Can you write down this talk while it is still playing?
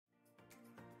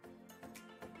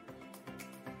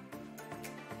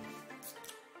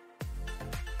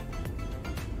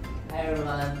Hi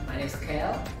everyone, my name is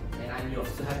Kale and I'm your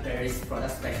Backrest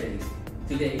product specialist.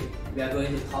 Today, we are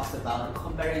going to talk about the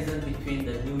comparison between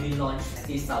the newly launched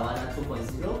SAVANNAH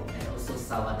 2.0 and also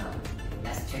SAVANNAH.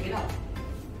 Let's check it out.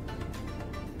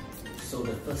 So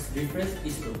the first difference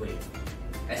is the weight.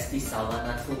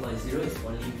 SAVANNAH 2.0 is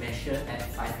only measured at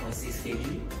 5.6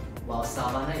 kg, while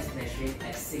SAVANNAH is measuring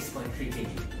at 6.3 kg.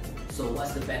 So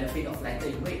what's the benefit of lighter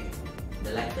in weight?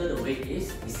 The lighter the weight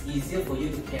is, it's easier for you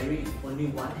to carry with only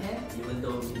one hand, even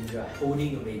though you are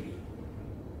holding a baby.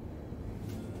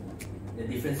 The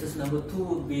differences number 2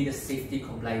 would be the safety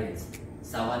compliance.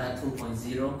 SAVANNAH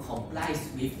 2.0 complies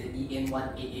with the EN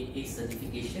 1888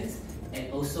 certifications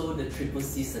and also the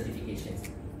CCC certifications.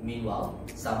 Meanwhile,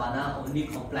 SAVANNAH only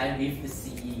complies with the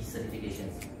CE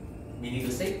certifications. Meaning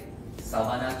to say,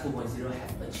 SAVANNAH 2.0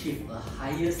 have achieved a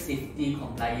higher safety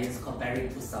compliance compared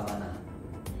to SAVANNAH.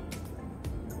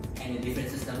 And the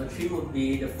differences number 3 would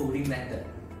be the folding method.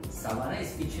 SAVANNAH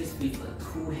is featured with a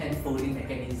 2-hand folding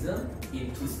mechanism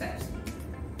in 2 steps.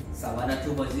 SAVANNAH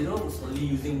 2.0 is only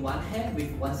using 1 hand with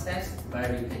 1 step,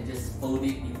 where you can just fold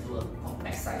it into a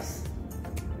compact size.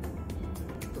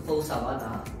 To fold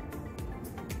SAVANNAH,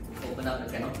 open up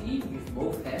the canopy with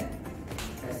both hands,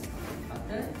 press the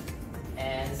button,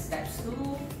 and steps 2,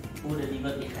 pull the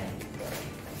lever behind.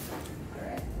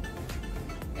 Correct.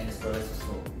 And the stroller is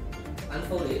full.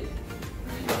 Unfold it,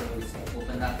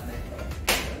 open up the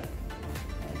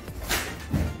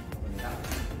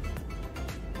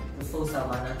To fold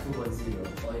SAVANNAH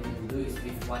 2.0, all you need to do is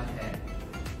with 1 hand,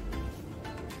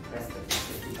 press the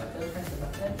safety button,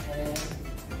 and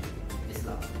it's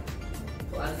locked.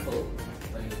 To unfold,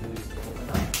 all you do is to open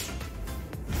up,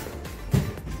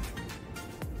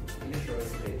 and the stroller is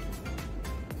straight.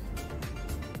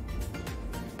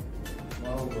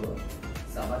 Moreover,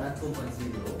 SAVANNAH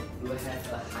 2.0 will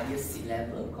have a higher seat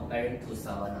level compared to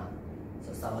SAVANNAH.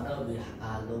 So SAVANNAH will be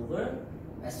lower,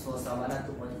 as for SAVANNAH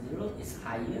 2.0 is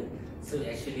higher, so it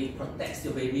actually protects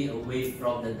your baby away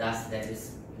from the dust that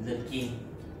is lurking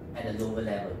at a lower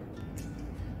level.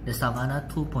 The SAVANNAH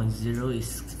 2.0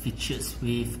 is featured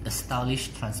with a stylish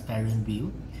transparent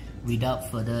view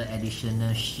without further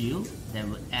additional shield that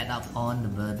would add up on the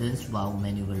burdens while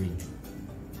maneuvering.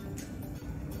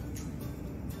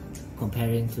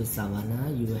 Comparing to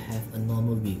SAVANNAH, you will have a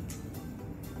normal view.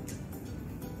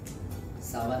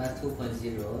 SAVANNAH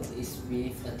 2.0 is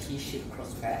with a T-shaped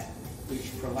Crotch Pad, which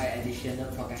provide additional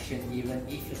protection even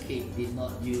if your kid did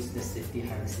not use the safety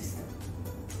harness system.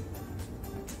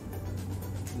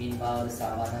 Meanwhile, the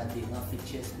SAVANNAH did not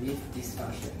feature with this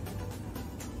function.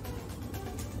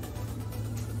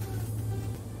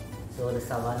 So the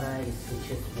SAVANNAH is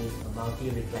featured with a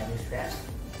multi-reclining strap,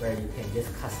 where you can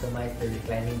just customize the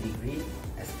reclining degree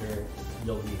as per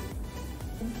your view.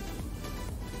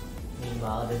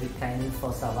 Meanwhile, the reclining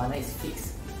for SAVANNAH is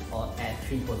fixed or at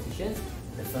 3 positions.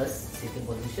 The first sitting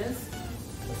positions,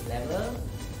 first level,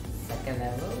 second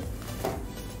level,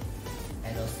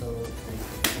 and also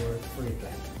full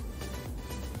recline.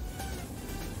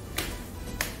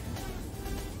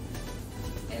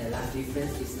 And the last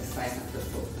difference is the size of the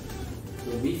fold.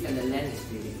 The width and the length is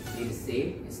really the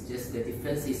same, it's just the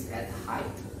difference is at height.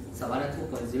 SAVANNAH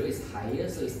 2.0 is higher,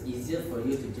 so it's easier for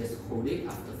you to just hold it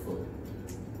after fold.